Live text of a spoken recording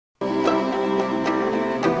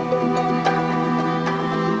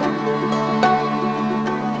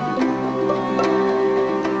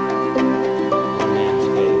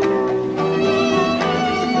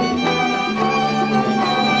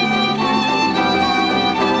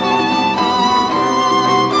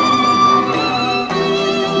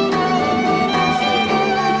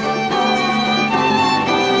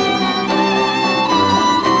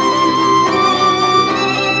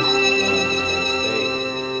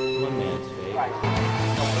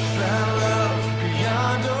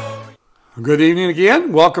Good evening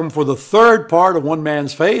again. Welcome for the third part of One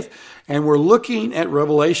Man's Faith. And we're looking at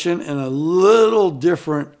Revelation in a little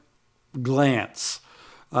different glance.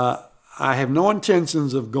 I have no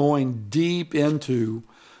intentions of going deep into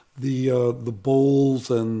the bowls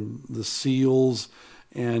and the seals,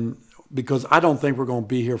 and because I don't think we're going to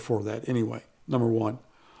be here for that anyway, number one.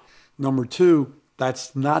 Number two,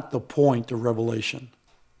 that's not the point of Revelation.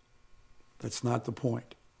 That's not the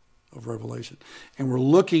point of Revelation. And we're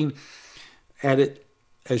looking at it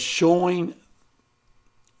as showing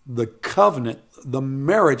the covenant, the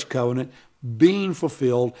marriage covenant being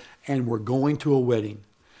fulfilled, and we're going to a wedding.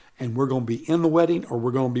 And we're going to be in the wedding or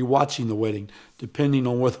we're going to be watching the wedding, depending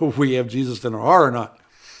on whether we have Jesus in our heart or not.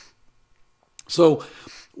 So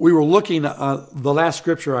we were looking, the last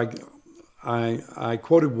scripture I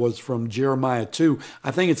quoted was from Jeremiah 2.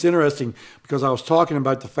 I think it's interesting because I was talking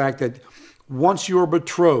about the fact that once you're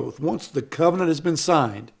betrothed, once the covenant has been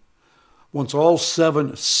signed, once all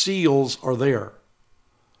 7 seals are there,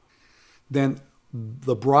 then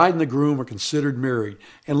the bride and the groom are considered married.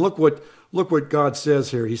 And look what God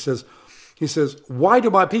says here. He says, "Why do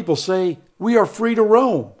my people say, we are free to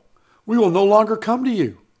roam? We will no longer come to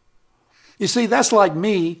you." You see, that's like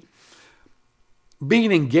me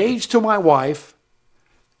being engaged to my wife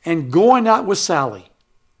and going out with Sally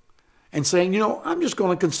and saying, I'm just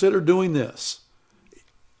going to consider doing this.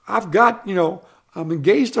 I've got, I'm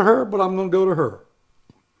engaged to her, but I'm going to go to her.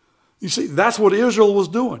 You see, that's what Israel was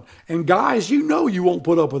doing. And guys, you won't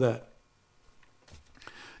put up with that.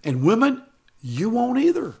 And women, you won't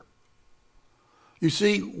either. You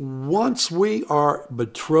see, once we are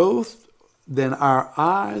betrothed, then our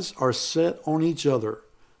eyes are set on each other,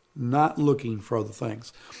 not looking for other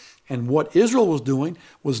things. And what Israel was doing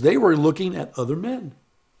was they were looking at other men.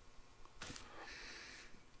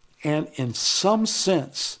 And in some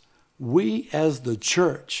sense, we as the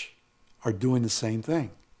church are doing the same thing.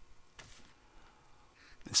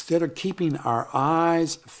 Instead of keeping our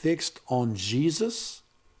eyes fixed on Jesus,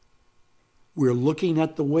 we're looking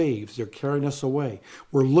at the waves. They're carrying us away.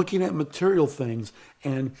 We're looking at material things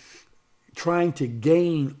and trying to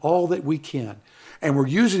gain all that we can. And we're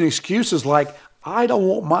using excuses like, I don't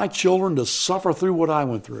want my children to suffer through what I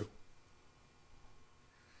went through.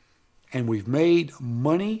 And we've made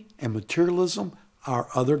money and materialism our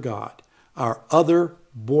other God, our other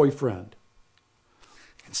boyfriend.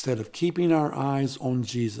 Instead of keeping our eyes on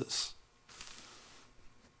Jesus,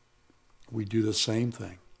 we do the same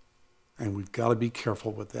thing. And we've got to be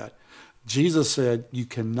careful with that. Jesus said you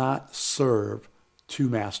cannot serve 2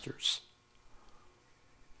 masters.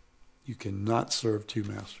 You cannot serve 2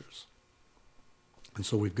 masters. And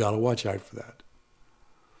so we've got to watch out for that.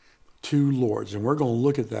 2 lords. And we're going to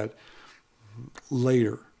look at that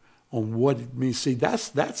later on what it means. See,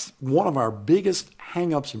 that's one of our biggest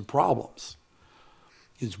hang-ups and problems,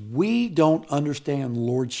 is we don't understand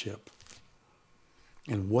lordship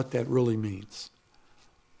and what that really means.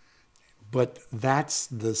 But that's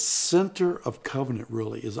the center of covenant,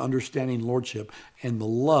 really, is understanding lordship and the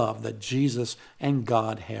love that Jesus and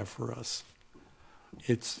God have for us.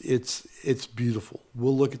 It's beautiful.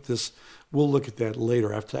 We'll look at this. We'll look at that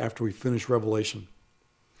later after we finish Revelation.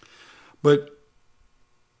 But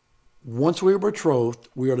once we are betrothed,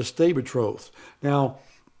 we are to stay betrothed. Now,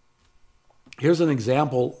 here's an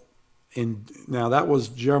example. Now that was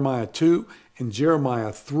Jeremiah 2. In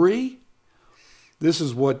Jeremiah 3, this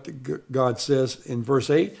is what God says in verse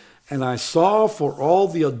 8. "And I saw for all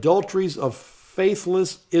the adulteries of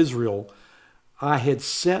faithless Israel, I had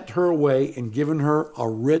sent her away and given her a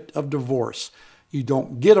writ of divorce." You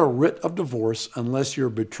don't get a writ of divorce unless you're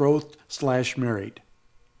betrothed/married.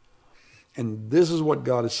 And this is what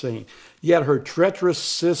God is saying. "Yet her treacherous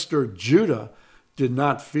sister Judah did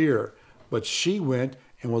not fear, but she went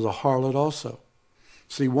and was a harlot also."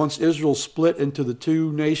 See, once Israel split into the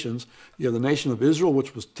 2 nations, you have the nation of Israel,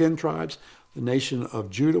 which was 10 tribes, the nation of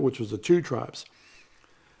Judah, which was the 2 tribes.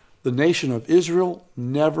 The nation of Israel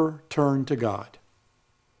never turned to God.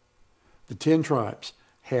 The 10 tribes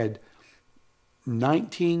had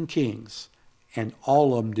 19 kings, and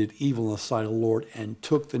all of them did evil in the sight of the Lord and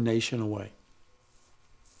took the nation away.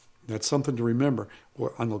 That's something to remember.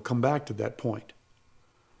 I'm going to come back to that point.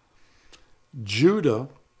 Judah,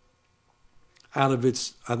 out of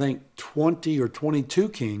its, I think, 20 or 22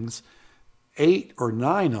 kings, 8 or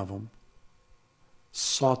 9 of them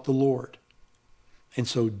sought the Lord. And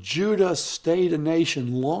so Judah stayed a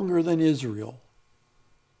nation longer than Israel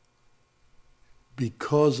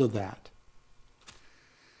because of that.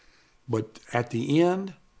 But at the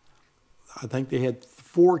end, I think they had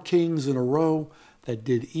 4 kings in a row that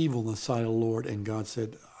did evil in the sight of the Lord, and God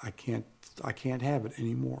said, I can't have it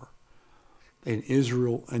anymore. and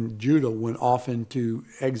Israel and Judah went off into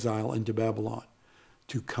exile into Babylon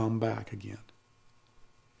to come back again.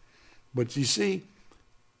 But you see,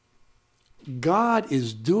 God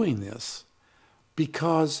is doing this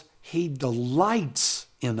because he delights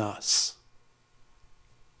in us.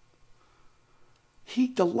 He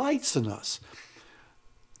delights in us.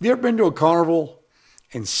 Have you ever been to a carnival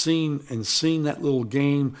and seen that little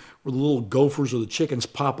game where the little gophers or the chickens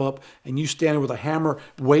pop up and you stand there with a hammer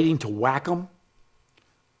waiting to whack them?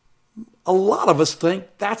 A lot of us think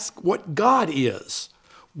that's what God is.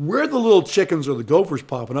 We're the little chickens or the gophers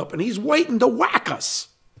popping up and he's waiting to whack us.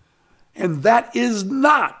 And that is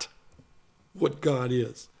not what God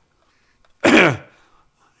is.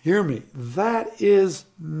 Hear me. That is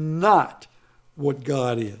not what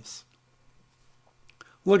God is.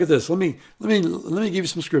 Look at this. Let me give you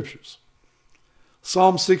some scriptures.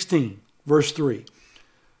 Psalm 16, verse 3.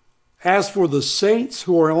 As for the saints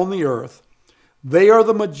who are on the earth, they are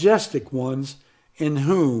the majestic ones in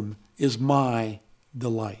whom is my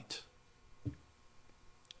delight. Do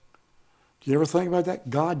you ever think about that?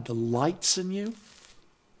 God delights in you.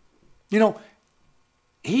 You know,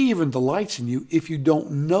 he even delights in you if you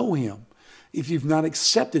don't know him, if you've not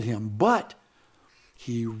accepted him. But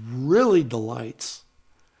he really delights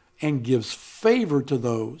and gives favor to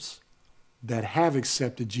those that have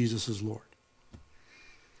accepted Jesus as Lord.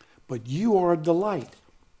 But you are a delight.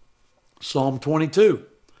 Psalm 22.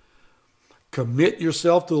 Commit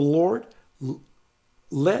yourself to the Lord.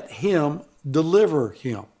 Let him deliver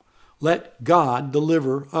him. Let God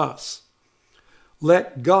deliver us.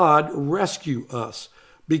 Let God rescue us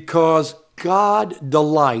because God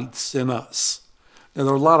delights in us. Now,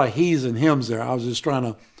 there are a lot of he's and hims there. I was just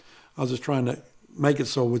trying to make it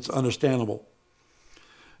so it's understandable.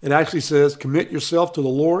 It actually says, commit yourself to the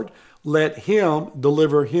Lord. Let him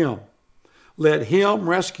deliver him. Let him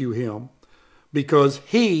rescue him because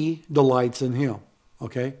he delights in him.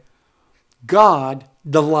 Okay? God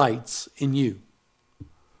delights in you.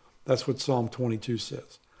 That's what Psalm 22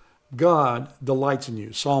 says. God delights in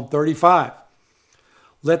you. Psalm 35.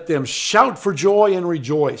 Let them shout for joy and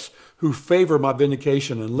rejoice who favor my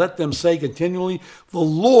vindication, and let them say continually, the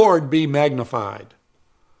Lord be magnified,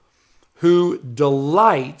 who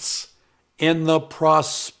delights in the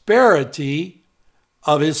prosperity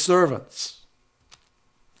of his servants.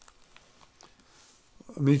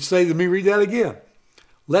 Let me read that again.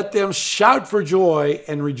 Let them shout for joy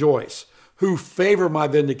and rejoice who favor my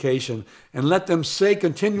vindication, and let them say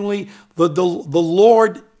continually, the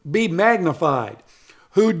Lord be magnified,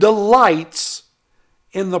 who delights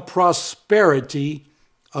in the prosperity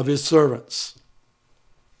of his servants.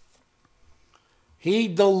 He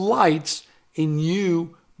delights in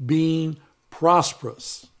you being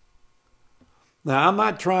prosperous. Now, I'm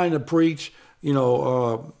not trying to preach,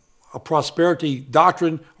 a prosperity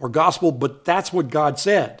doctrine or gospel, but that's what God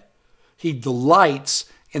said. He delights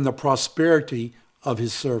in the prosperity of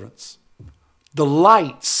his servants.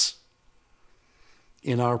 Delights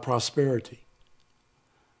in our prosperity.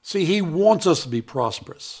 See, he wants us to be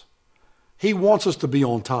prosperous. He wants us to be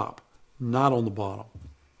on top, not on the bottom.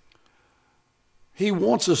 He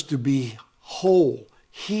wants us to be whole,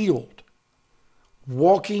 healed,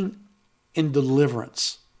 walking in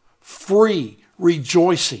deliverance, free,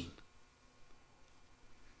 rejoicing,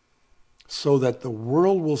 so that the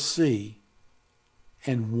world will see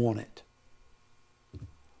and want it.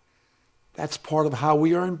 That's part of how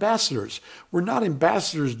we are ambassadors. We're not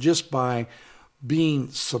ambassadors just by being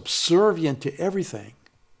subservient to everything.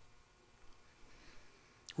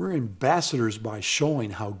 We're ambassadors by showing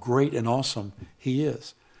how great and awesome he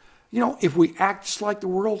is. If we act just like the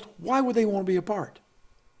world, why would they want to be a part?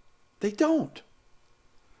 They don't.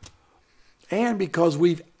 And because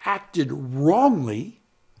we've acted wrongly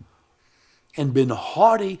and been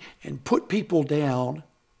haughty and put people down,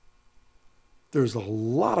 there's a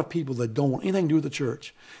lot of people that don't want anything to do with the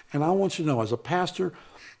church. And I want you to know, as a pastor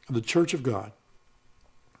of the Church of God,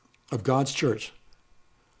 of God's church,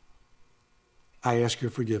 I ask your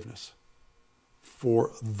forgiveness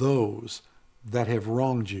for those that have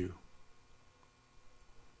wronged you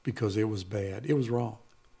because it was bad. It was wrong.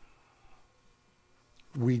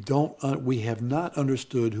 We have not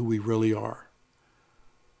understood who we really are.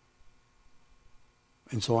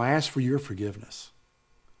 And so I ask for your forgiveness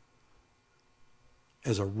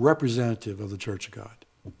as a representative of the Church of God.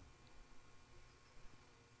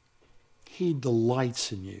 He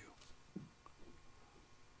delights in you.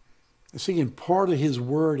 And see, and part of his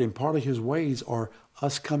word and part of his ways are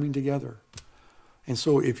us coming together. And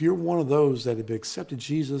so if you're one of those that have accepted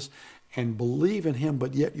Jesus and believe in him,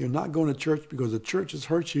 but yet you're not going to church because the church has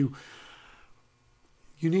hurt you,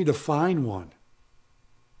 You need to find one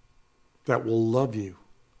that will love you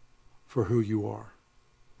for who you are.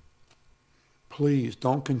 Please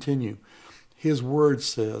don't continue. His word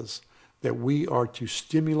says that we are to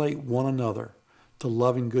stimulate one another to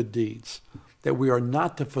love and good deeds, that we are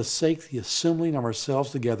not to forsake the assembling of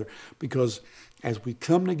ourselves together, because as we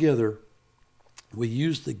come together, we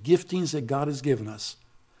use the giftings that God has given us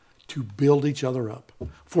to build each other up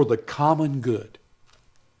for the common good.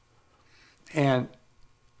 And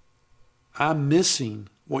I'm missing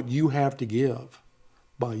what you have to give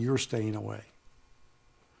by your staying away.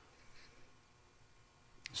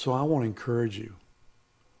 So I want to encourage you.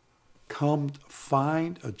 Come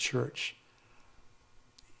find a church,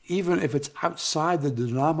 even if it's outside the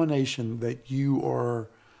denomination that you are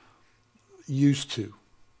used to.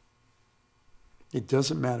 It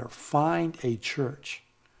doesn't matter. Find a church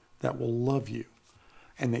that will love you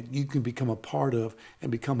and that you can become a part of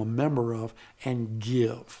and become a member of and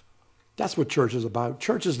give. That's what church is about.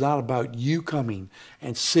 Church is not about you coming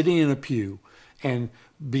and sitting in a pew and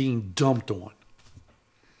being dumped on.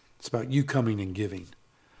 It's about you coming and giving.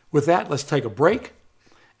 With that, let's take a break,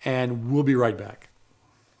 and we'll be right back.